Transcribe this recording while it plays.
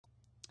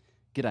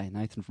G'day,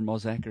 Nathan from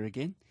ACA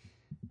again.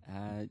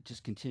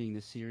 Just continuing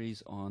the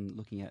series on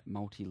looking at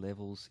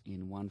multi-levels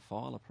in one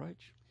file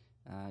approach.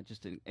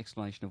 Just an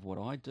explanation of what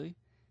I do,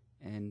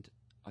 and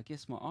I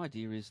guess my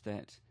idea is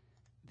that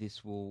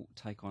this will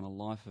take on a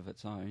life of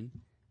its own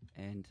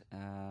and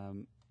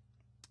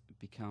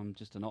become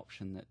just an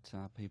option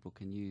that people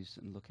can use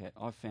and look at.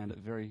 I've found it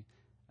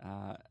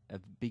a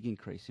big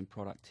increase in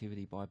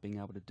productivity by being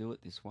able to do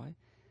it this way,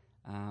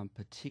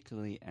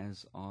 particularly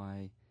as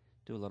I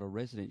do a lot of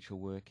residential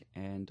work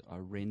and I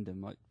render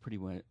pretty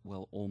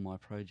well all my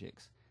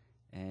projects,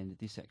 and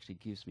this actually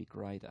gives me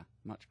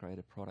much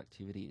greater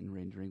productivity in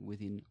rendering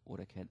within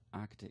AutoCAD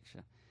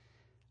architecture.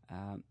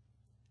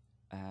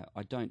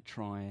 I don't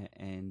try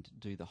and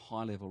do the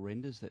high-level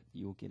renders that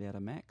you'll get out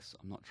of Max.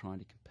 I'm not trying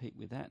to compete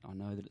with that. I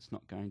know that it's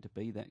not going to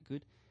be that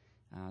good.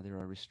 There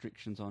are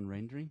restrictions on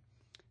rendering,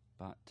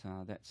 but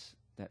that's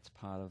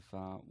part of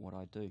what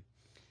I do.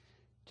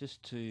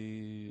 Just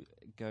to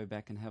go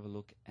back and have a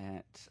look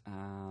at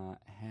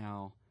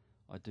how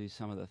I do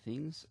some of the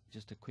things,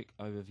 just a quick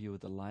overview of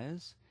the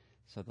layers.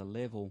 So the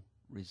level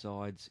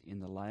resides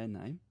in the layer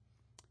name,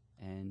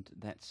 and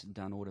that's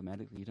done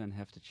automatically. You don't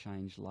have to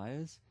change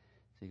layers.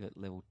 So you've got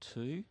level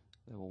 2,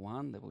 level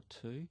 1, level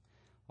 2.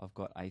 I've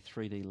got a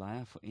 3D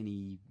layer for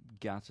any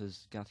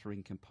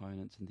guttering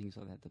components and things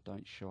like that that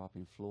don't show up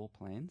in floor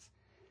plans.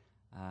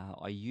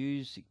 I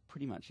use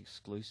pretty much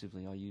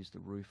exclusively, I use the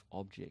roof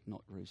object,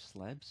 not roof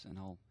slabs, and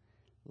I'll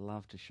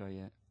love to show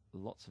you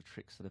lots of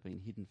tricks that have been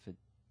hidden for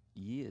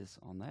years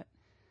on that.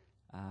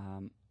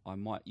 I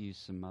might use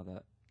some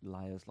other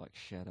layers like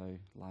shadow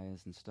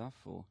layers and stuff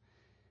for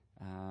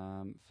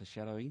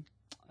shadowing.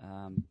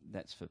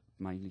 That's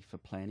mainly for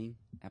planning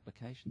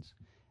applications.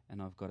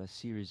 And I've got a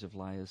series of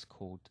layers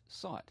called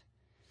site.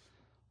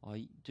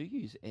 I do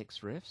use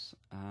XREFs.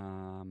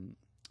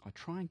 I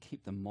try and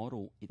keep the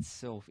model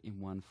itself in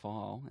one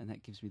file, and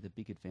that gives me the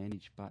big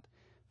advantage. But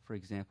for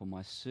example,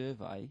 my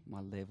survey,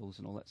 my levels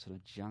and all that sort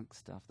of junk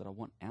stuff that I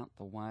want out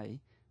the way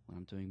when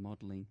I'm doing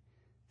modeling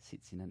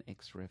sits in an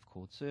XREF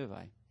called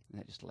survey, and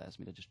that just allows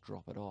me to just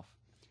drop it off.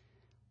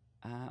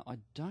 I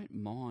don't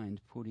mind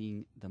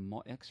putting the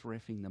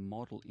XREFing the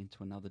model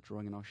into another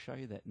drawing, and I'll show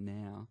you that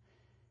now.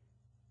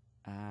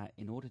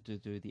 In order to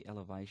do the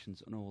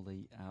elevations and all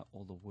the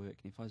work,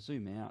 and if I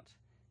zoom out,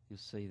 you'll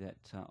see that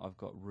I've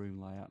got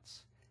room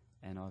layouts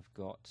and I've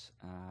got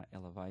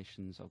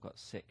elevations, I've got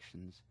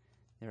sections.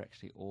 They're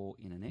actually all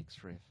in an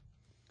XREF.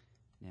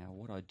 Now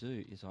what I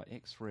do is I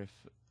XREF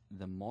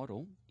the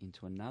model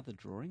into another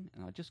drawing,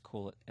 and I just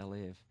call it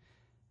LF.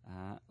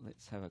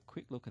 Let's have a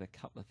quick look at a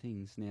couple of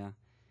things. Now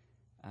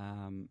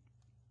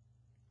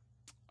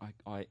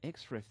I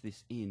XREF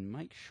this in.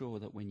 Make sure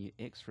that when you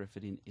XREF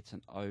it in, it's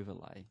an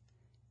overlay.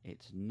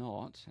 It's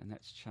not, and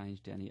that's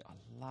changed down here. I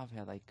love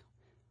how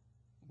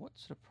what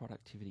sort of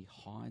productivity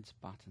hides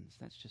buttons?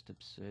 That's just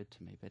absurd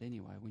to me. But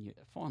anyway, when you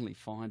finally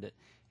find it,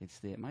 it's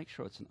there. Make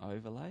sure it's an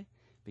overlay,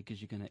 because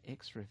you're going to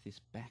XREF this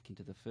back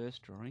into the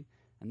first drawing,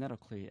 and that'll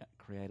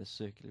create a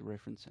circular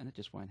reference, and it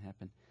just won't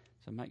happen.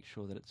 So make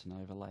sure that it's an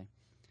overlay.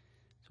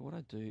 So what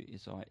I do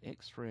is I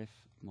XREF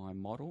my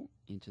model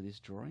into this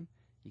drawing.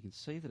 You can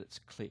see that it's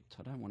clipped.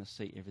 I don't want to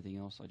see everything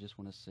else. I just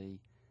want to see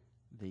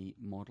the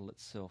model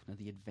itself. Now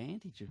the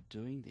advantage of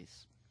doing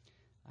this,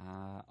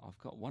 I've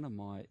got one of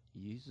my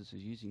users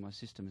who's using my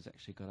system has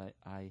actually got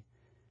a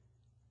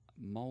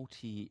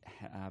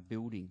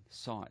multi-building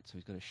site. So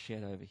he's got a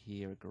shed over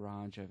here, a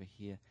garage over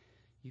here.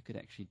 You could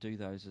actually do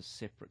those as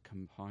separate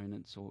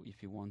components, or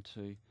if you want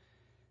to,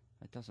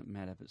 it doesn't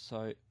matter. But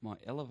so my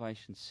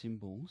elevation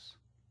symbols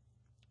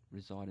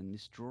reside in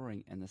this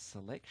drawing, and the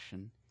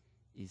selection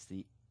is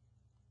the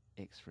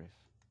XREF.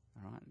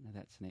 All right, now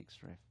that's an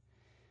XREF.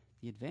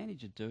 The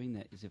advantage of doing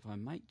that is if I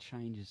make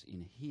changes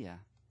in here,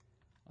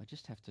 I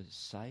just have to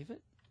save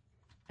it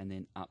and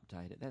then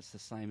update it. That's the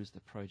same as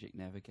the Project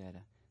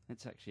Navigator.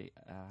 That's actually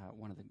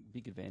one of the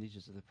big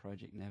advantages of the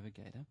Project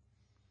Navigator.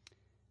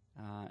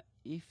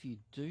 If you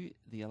do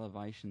the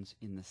elevations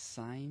in the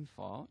same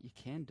file, you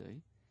can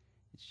do.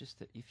 It's just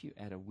that if you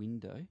add a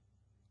window,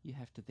 you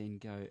have to then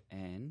go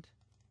and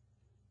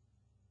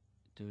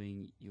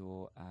doing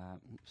your,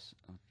 oops,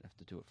 I have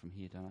to do it from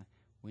here, don't I?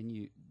 When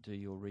you do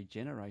your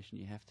regeneration,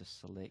 you have to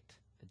select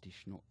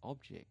additional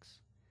objects.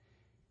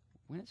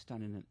 When it's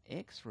done in an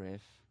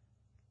XREF,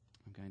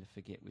 I'm going to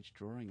forget which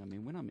drawing I'm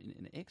in. When I'm in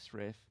an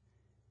XREF,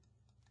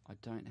 I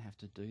don't have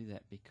to do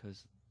that,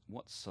 because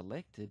what's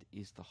selected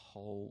is the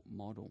whole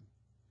model.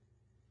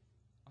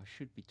 I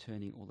should be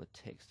turning all the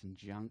text and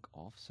junk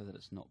off so that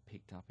it's not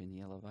picked up in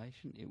the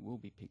elevation. It will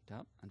be picked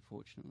up,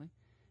 unfortunately.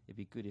 It'd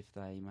be good if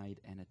they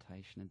made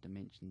annotation and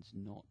dimensions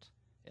not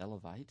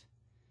elevate,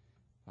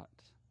 but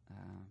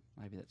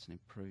maybe that's an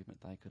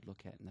improvement they could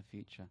look at in the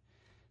future.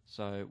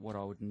 So what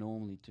I would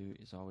normally do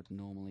is I would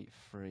normally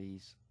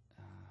freeze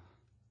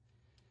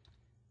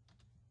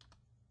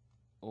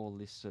all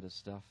this sort of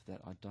stuff that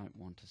I don't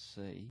want to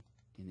see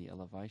in the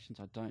elevations.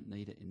 I don't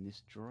need it in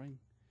this drawing.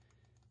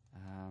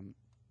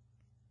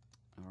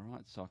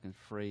 Alright, so I can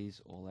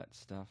freeze all that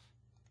stuff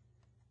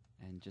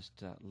and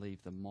just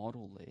leave the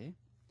model there.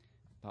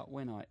 But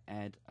when I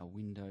add a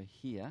window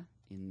here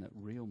in the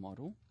real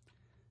model,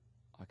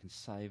 I can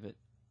save it,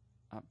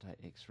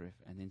 update XREF,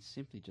 and then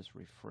simply just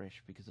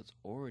refresh because it's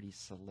already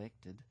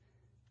selected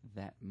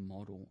that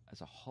model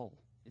as a whole.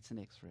 It's an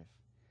XREF.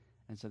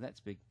 And so that's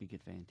big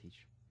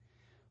advantage.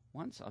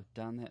 Once I've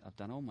done that, I've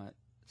done all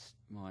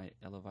my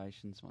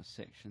elevations, my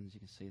sections. You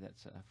can see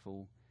that's a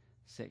full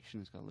section.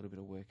 It's got a little bit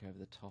of work over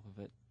the top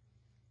of it.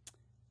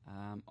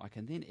 I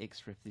can then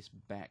XREF this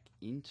back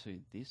into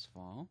this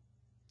file,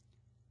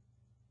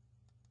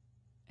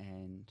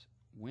 and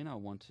when I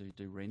want to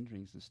do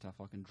renderings and stuff,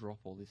 I can drop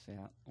all this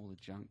out. All the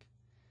junk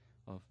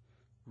of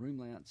room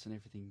layouts and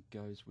everything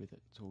goes with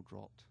it. It's all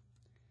dropped.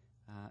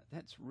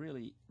 That's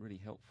really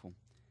helpful.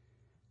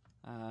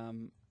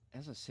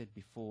 As I said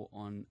before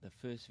on the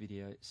first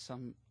video,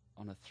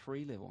 on a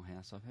 3-level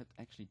house, I've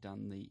actually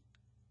done the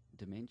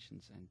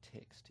dimensions and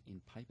text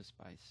in paper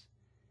space.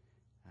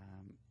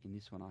 In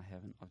this one I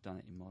haven't. I've done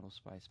it in model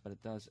space, but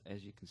it does,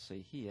 as you can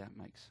see here,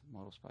 makes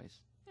model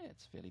space,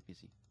 it's fairly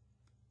busy.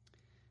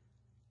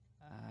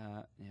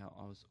 Now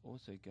I was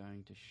also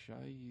going to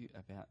show you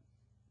about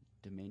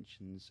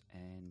dimensions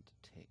and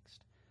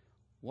text.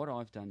 What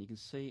I've done, you can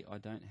see I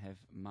don't have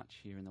much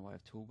here in the way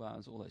of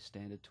toolbars. All those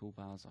standard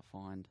toolbars I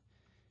find,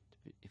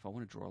 if I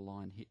want to draw a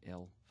line, hit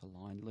L for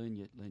line. Learn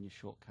your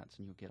shortcuts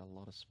and you'll get a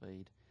lot of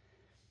speed.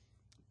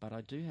 But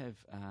I do have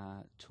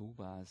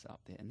toolbars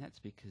up there, and that's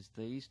because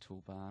these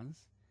toolbars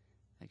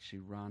actually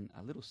run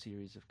a little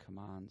series of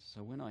commands.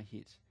 So when I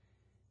hit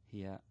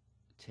here,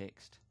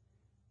 text,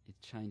 it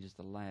changes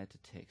the layer to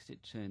text. It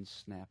turns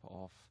snap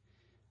off.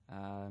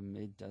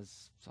 It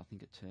does, I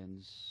think it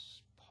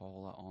turns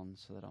polar on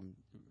so that I'm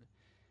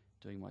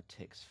doing my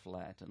text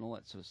flat and all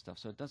that sort of stuff.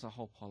 So it does a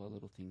whole pile of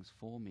little things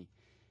for me.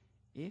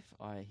 If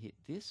I hit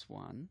this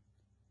one,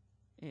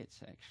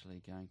 it's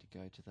actually going to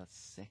go to the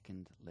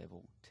 2nd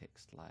level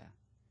text layer.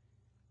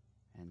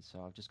 And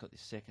so I've just got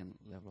this 2nd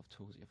level of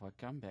tools. If I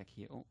come back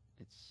here, oh,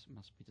 it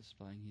must be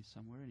displaying here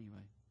somewhere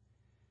anyway.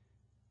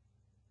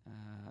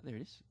 There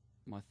it is,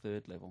 my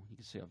 3rd level. You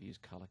can see I've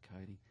used color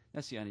coding.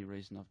 That's the only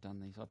reason I've done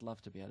these. I'd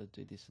love to be able to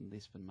do this and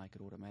Lisp and make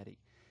it automatic.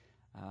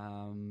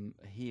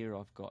 Here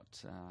I've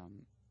got,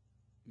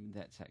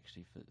 that's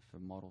actually for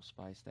model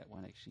space. That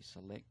won't actually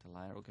select a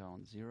layer. It'll go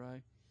on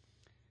 0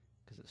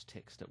 because it's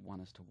text at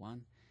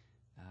 1:1.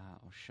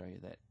 I'll show you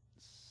that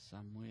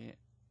somewhere.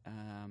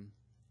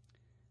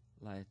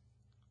 Layer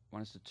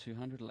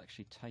 1:200 will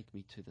actually take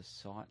me to the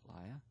site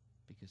layer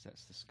because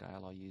that's the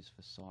scale I use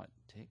for site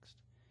text,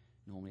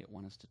 normally at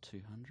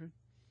 1:200.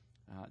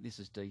 This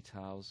is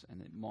details,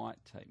 and it might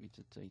take me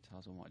to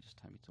details or might just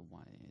take me to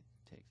one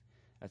text.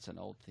 That's an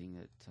old thing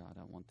that I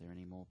don't want there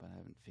anymore, but I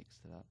haven't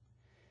fixed it up.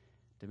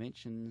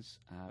 Dimensions,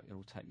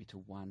 it'll take me to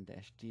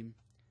 1-dim.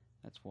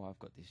 That's why I've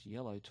got this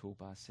yellow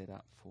toolbar set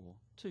up for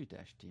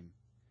 2-dim,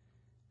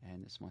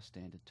 and it's my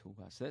standard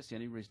toolbar. So that's the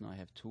only reason I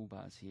have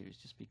toolbars here, is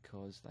just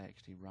because they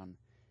actually run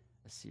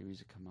a series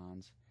of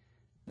commands.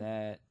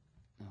 That,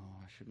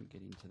 I shouldn't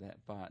get into that,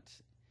 but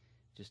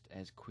just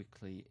as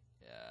quickly,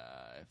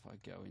 if I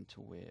go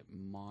into where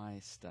my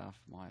stuff,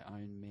 my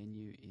own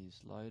menu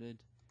is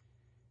loaded,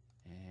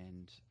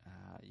 and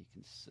you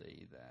can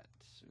see that,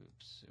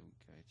 oops,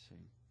 we'll go to,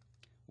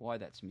 why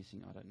that's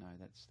missing, I don't know,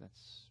 that's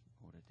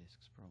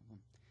Autodesk's problem.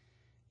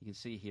 You can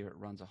see here it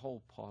runs a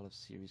whole pile of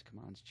series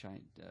commands,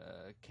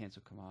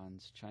 cancel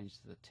commands, change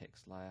to the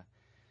text layer,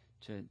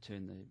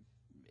 turn the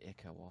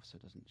echo off so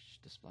it doesn't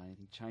display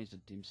anything, change the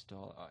dim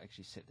style, I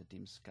actually set the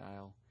dim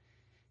scale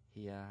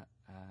here,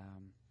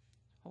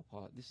 whole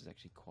pile. This is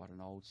actually quite an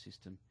old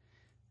system,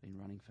 been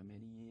running for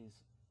many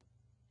years.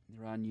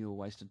 There are newer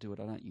ways to do it.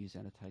 I don't use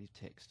annotative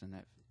text and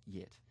that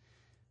yet.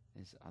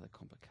 There's other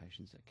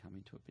complications that come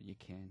into it, but you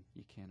can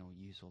all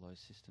use all those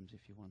systems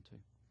if you want to.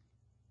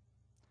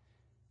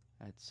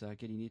 It's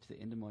getting near to the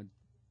end of my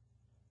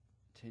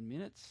 10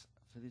 minutes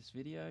for this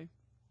video.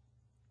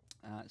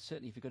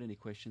 Certainly if you've got any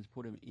questions,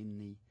 put them in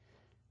the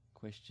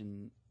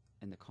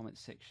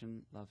comments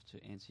section. Love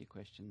to answer your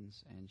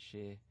questions and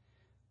share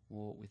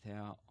more with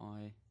how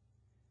I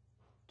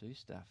do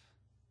stuff.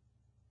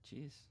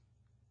 Cheers.